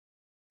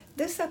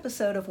This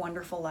episode of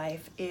Wonderful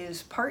Life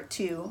is part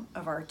 2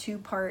 of our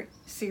 2-part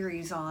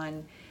series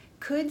on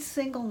could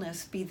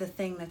singleness be the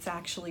thing that's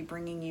actually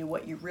bringing you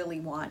what you really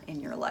want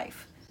in your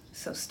life?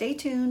 So stay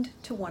tuned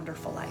to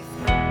Wonderful Life.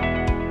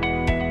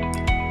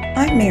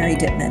 I'm Mary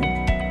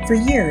Dittman. For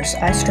years,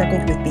 I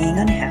struggled with being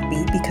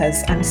unhappy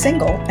because I'm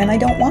single and I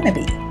don't want to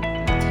be.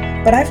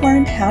 But I've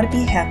learned how to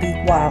be happy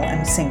while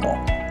I'm single.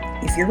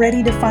 If you're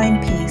ready to find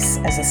peace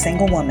as a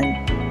single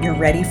woman, you're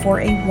ready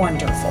for a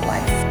wonderful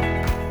life.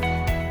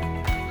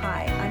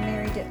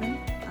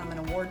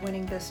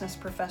 Business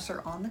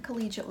professor on the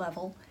collegiate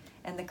level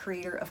and the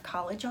creator of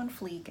College on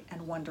Fleek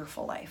and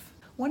Wonderful Life.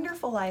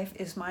 Wonderful Life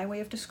is my way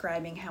of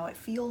describing how it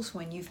feels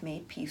when you've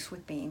made peace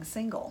with being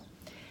single.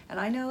 And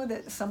I know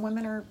that some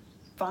women are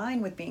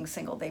fine with being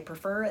single. They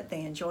prefer it,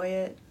 they enjoy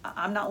it.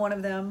 I'm not one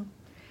of them.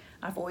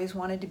 I've always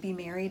wanted to be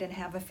married and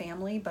have a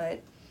family,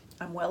 but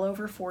I'm well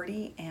over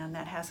 40 and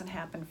that hasn't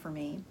happened for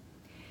me.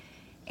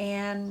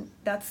 And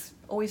that's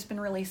always been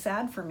really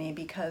sad for me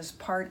because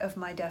part of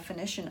my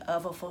definition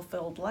of a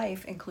fulfilled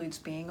life includes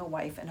being a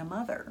wife and a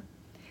mother.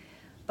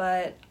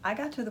 But I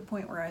got to the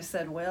point where I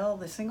said, well,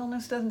 the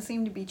singleness doesn't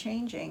seem to be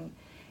changing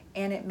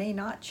and it may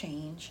not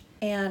change.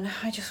 And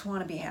I just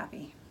want to be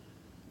happy.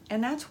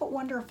 And that's what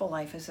Wonderful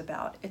Life is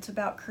about. It's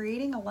about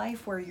creating a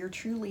life where you're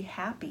truly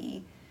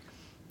happy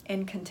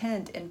and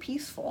content and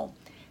peaceful.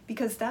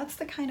 Because that's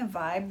the kind of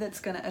vibe that's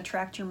going to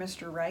attract your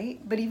Mr.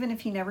 Right. But even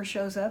if he never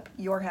shows up,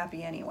 you're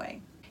happy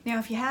anyway. Now,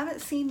 if you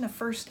haven't seen the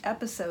first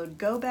episode,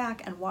 go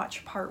back and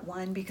watch part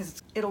 1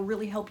 because it'll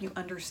really help you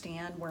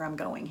understand where I'm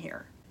going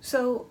here.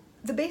 So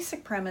the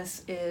basic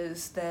premise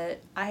is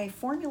that I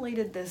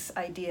formulated this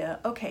idea,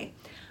 okay,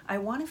 I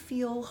want to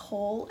feel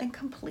whole and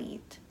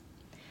complete,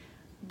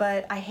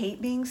 but I hate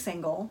being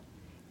single.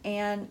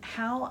 And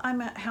how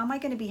am I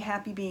going to be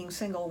happy being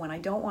single when I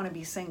don't want to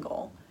be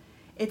single?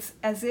 It's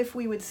as if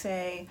we would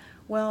say,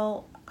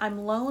 well,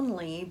 I'm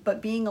lonely,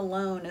 but being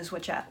alone is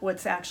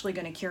what's actually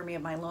going to cure me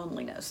of my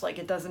loneliness. Like,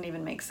 it doesn't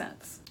even make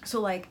sense.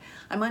 So, like,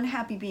 I'm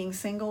unhappy being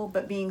single,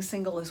 but being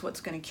single is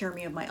what's going to cure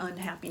me of my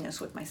unhappiness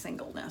with my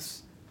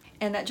singleness.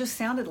 And that just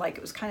sounded like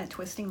it was kind of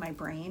twisting my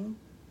brain,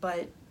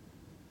 but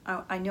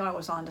I knew I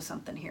was onto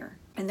something here.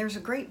 And there's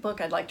a great book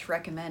I'd like to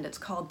recommend. It's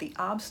called The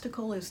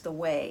Obstacle is the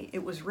Way.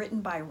 It was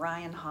written by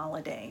Ryan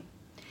Holiday.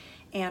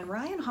 And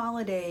Ryan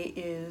Holiday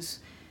is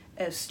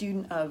a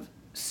student of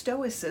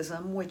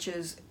Stoicism, which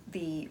is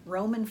the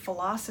Roman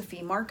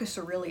philosophy. Marcus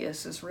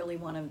Aurelius is really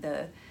one of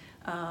the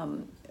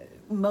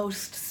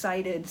most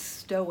cited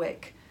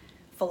Stoic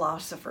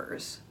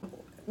philosophers.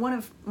 One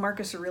of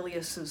Marcus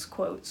Aurelius's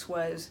quotes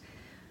was,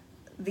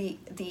 the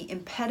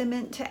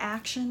impediment to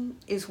action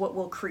is what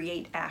will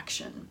create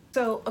action.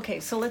 So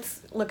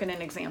let's look at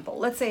an example.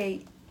 Let's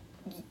say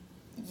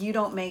you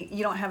don't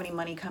have any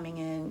money coming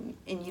in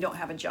and you don't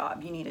have a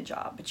job. You need a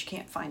job, but you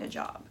can't find a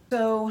job.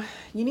 So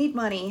you need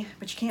money,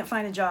 but you can't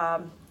find a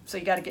job, so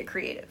you got to get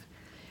creative.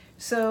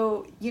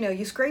 So,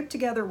 you scrape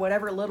together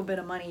whatever little bit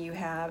of money you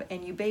have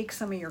and you bake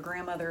some of your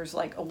grandmother's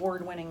like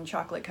award-winning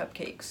chocolate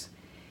cupcakes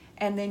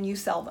and then you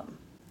sell them.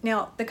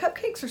 Now, the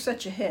cupcakes are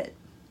such a hit.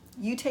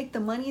 You take the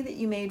money that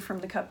you made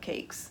from the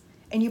cupcakes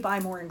and you buy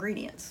more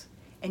ingredients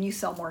and you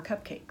sell more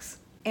cupcakes.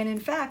 And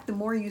in fact, the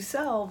more you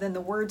sell, then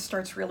the word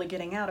starts really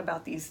getting out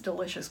about these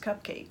delicious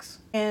cupcakes.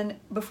 And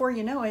before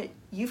you know it,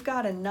 you've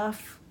got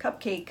enough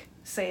cupcake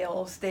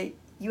sales that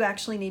you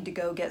actually need to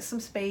go get some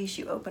space.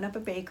 You open up a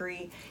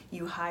bakery,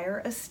 you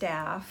hire a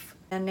staff,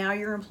 and now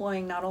you're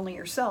employing not only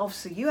yourself,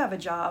 so you have a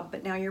job,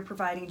 but now you're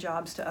providing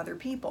jobs to other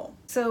people.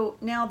 So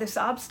now this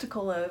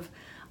obstacle of,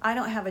 I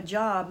don't have a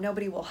job,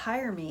 nobody will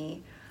hire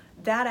me,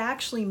 that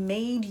actually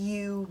made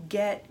you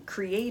get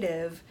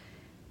creative.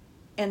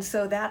 And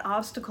so that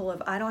obstacle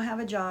of I don't have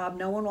a job,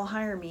 no one will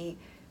hire me,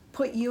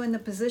 put you in the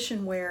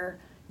position where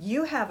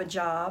you have a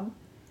job,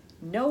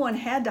 no one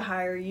had to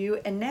hire you,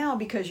 and now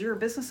because you're a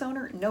business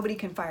owner, nobody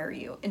can fire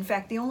you. In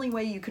fact, the only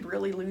way you could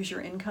really lose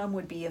your income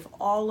would be if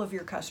all of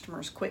your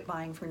customers quit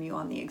buying from you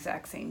on the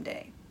exact same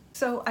day.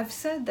 So I've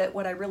said that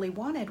what I really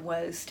wanted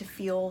was to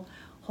feel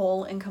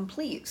whole and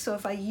complete. So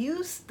if I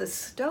use the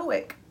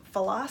Stoic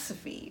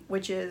philosophy,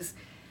 which is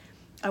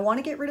I want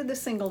to get rid of the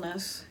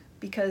singleness,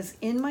 because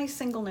in my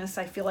singleness,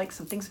 I feel like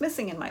something's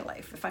missing in my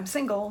life. If I'm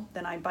single,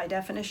 then I, by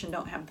definition,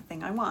 don't have the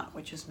thing I want,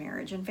 which is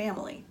marriage and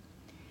family.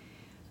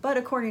 But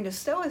according to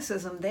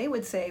Stoicism, they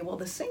would say, well,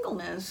 the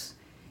singleness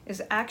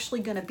is actually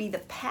going to be the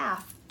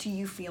path to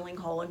you feeling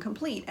whole and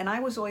complete. And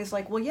I was always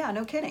like, well, yeah,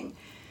 no kidding.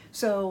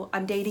 So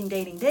I'm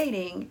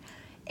dating,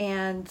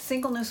 and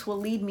singleness will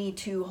lead me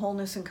to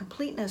wholeness and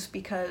completeness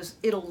because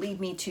it'll lead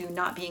me to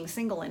not being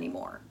single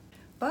anymore.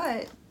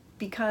 But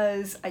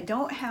because I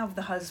don't have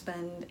the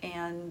husband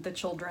and the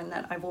children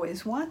that I've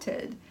always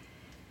wanted,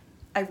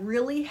 I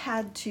really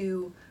had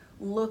to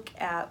look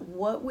at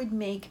what would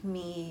make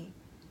me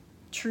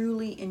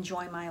truly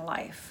enjoy my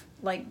life.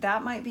 Like,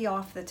 that might be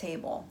off the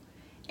table.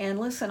 And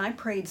listen, I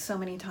prayed so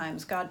many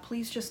times, God,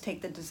 please just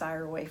take the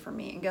desire away from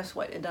me. And guess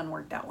what? It doesn't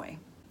work that way.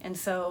 And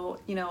so,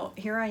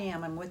 here I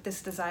am. I'm with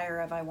this desire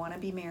of I want to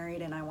be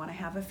married and I want to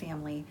have a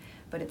family,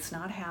 but it's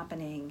not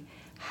happening.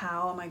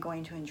 How am I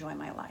going to enjoy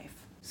my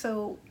life?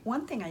 So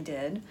one thing I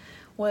did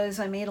was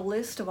I made a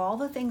list of all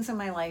the things in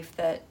my life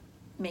that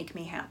make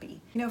me happy.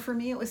 For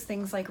me, it was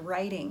things like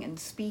writing and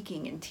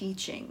speaking and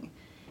teaching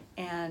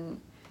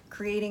and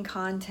creating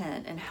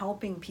content and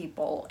helping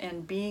people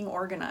and being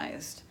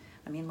organized.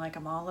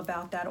 I'm all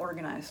about that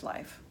organized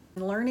life.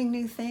 And learning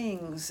new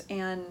things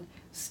and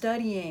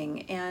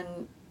studying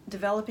and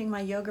developing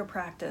my yoga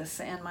practice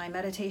and my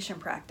meditation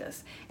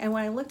practice. And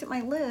when I looked at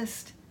my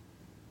list,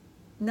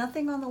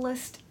 nothing on the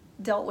list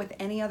dealt with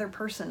any other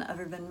person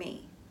other than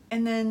me.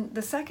 And then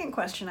the second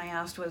question I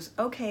asked was,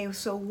 okay,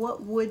 so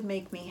what would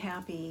make me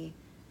happy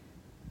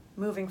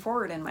moving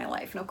forward in my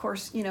life? And of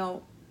course,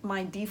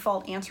 my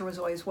default answer was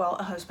always, well,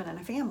 a husband and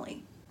a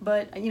family.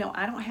 But, I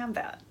don't have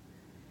that.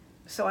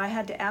 So I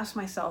had to ask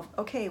myself,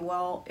 okay,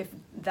 well, if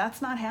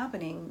that's not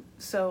happening,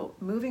 so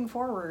moving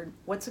forward,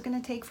 what's it going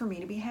to take for me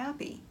to be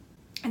happy?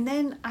 And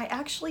then I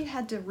actually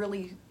had to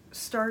really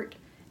start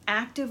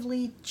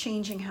actively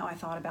changing how I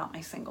thought about my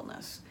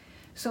singleness.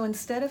 So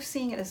instead of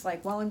seeing it as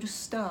like, well, I'm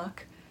just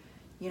stuck,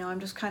 I'm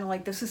just kind of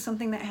like, this is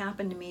something that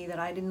happened to me that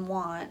I didn't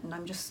want, and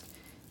I'm just,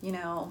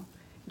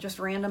 just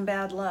random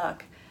bad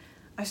luck.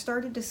 I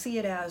started to see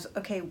it as,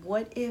 okay,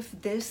 what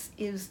if this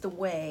is the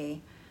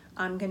way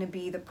I'm going to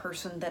be the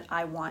person that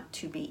I want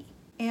to be?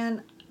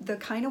 And the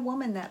kind of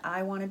woman that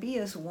I want to be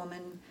is a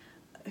woman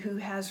who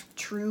has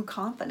true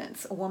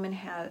confidence, a woman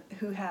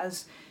who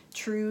has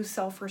true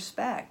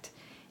self-respect,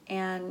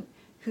 and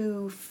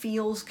who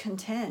feels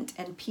content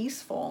and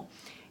peaceful,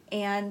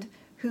 and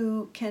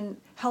who can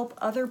help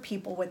other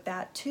people with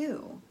that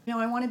too.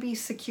 I want to be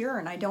secure,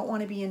 and I don't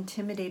want to be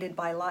intimidated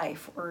by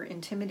life or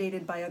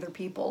intimidated by other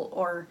people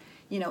or,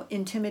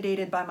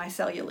 intimidated by my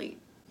cellulite.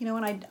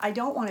 And I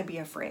don't want to be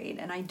afraid,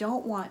 and I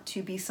don't want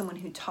to be someone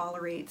who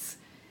tolerates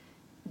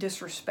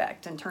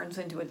disrespect and turns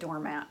into a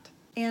doormat.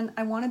 And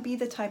I want to be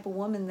the type of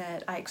woman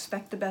that I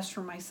expect the best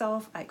from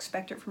myself, I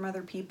expect it from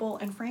other people,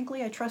 and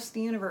frankly, I trust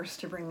the universe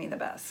to bring me the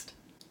best.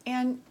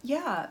 And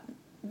yeah,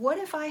 what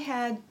if I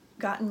had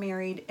gotten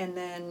married and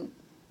then,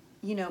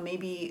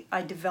 maybe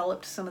I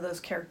developed some of those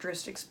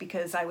characteristics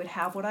because I would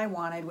have what I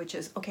wanted, which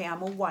is, okay,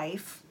 I'm a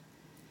wife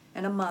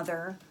and a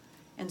mother,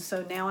 and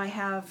so now I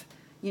have,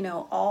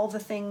 all the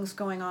things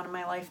going on in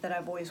my life that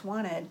I've always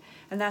wanted,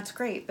 and that's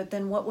great. But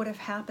then what would have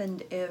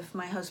happened if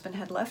my husband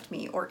had left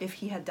me or if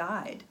he had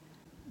died?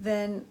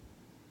 Then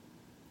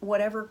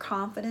whatever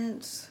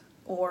confidence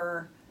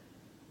or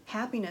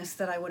happiness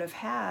that I would have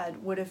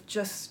had would have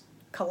just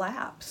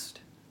collapsed.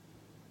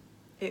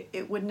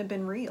 It wouldn't have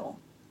been real.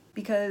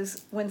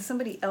 Because when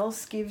somebody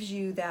else gives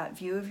you that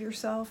view of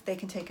yourself, they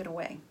can take it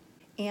away.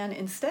 And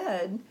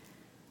instead,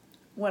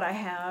 what I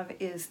have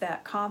is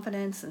that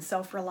confidence and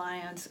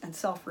self-reliance and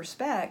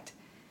self-respect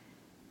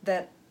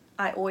that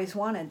I always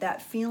wanted.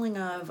 That feeling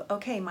of,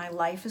 okay, my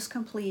life is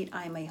complete.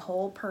 I'm a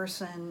whole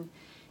person.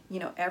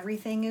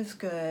 Everything is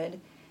good.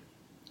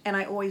 And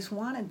I always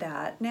wanted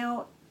that.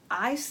 Now,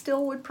 I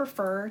still would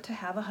prefer to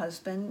have a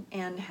husband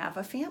and have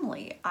a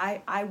family.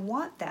 I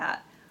want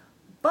that.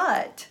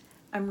 But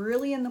I'm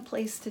really in the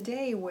place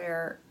today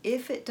where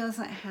if it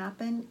doesn't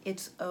happen,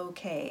 it's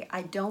okay.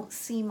 I don't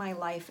see my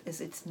life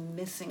as it's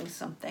missing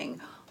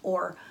something,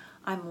 or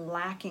I'm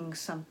lacking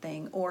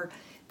something, or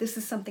this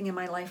is something in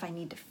my life I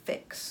need to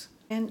fix.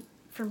 And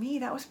for me,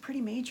 that was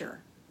pretty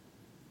major.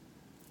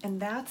 And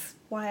that's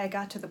why I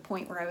got to the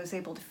point where I was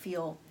able to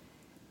feel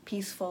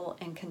peaceful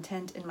and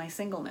content in my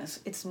singleness.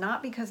 It's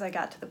not because I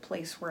got to the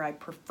place where I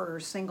prefer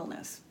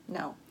singleness.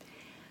 No.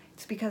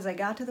 It's because I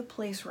got to the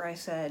place where I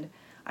said,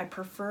 I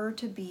prefer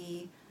to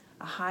be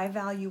a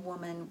high-value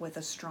woman with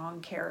a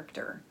strong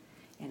character.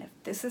 And if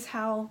this is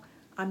how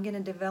I'm going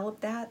to develop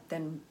that,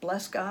 then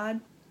bless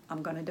God,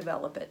 I'm going to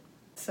develop it.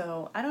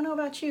 So I don't know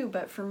about you,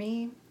 but for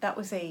me, that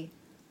was a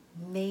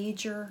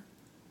major,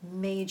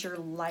 major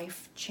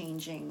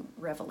life-changing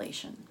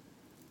revelation.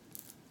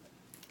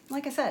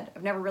 Like I said,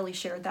 I've never really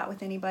shared that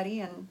with anybody,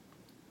 and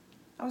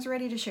I was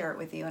ready to share it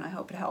with you, and I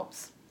hope it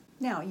helps.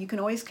 Now, you can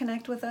always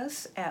connect with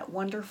us at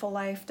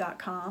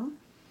wonderfullife.com.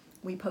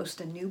 We post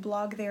a new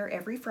blog there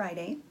every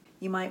Friday.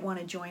 You might want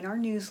to join our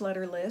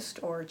newsletter list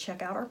or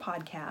check out our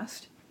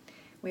podcast.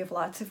 We have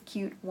lots of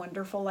cute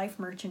Wonderful Life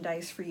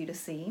merchandise for you to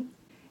see.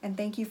 And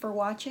thank you for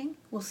watching.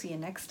 We'll see you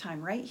next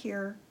time right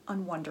here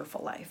on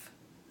Wonderful Life.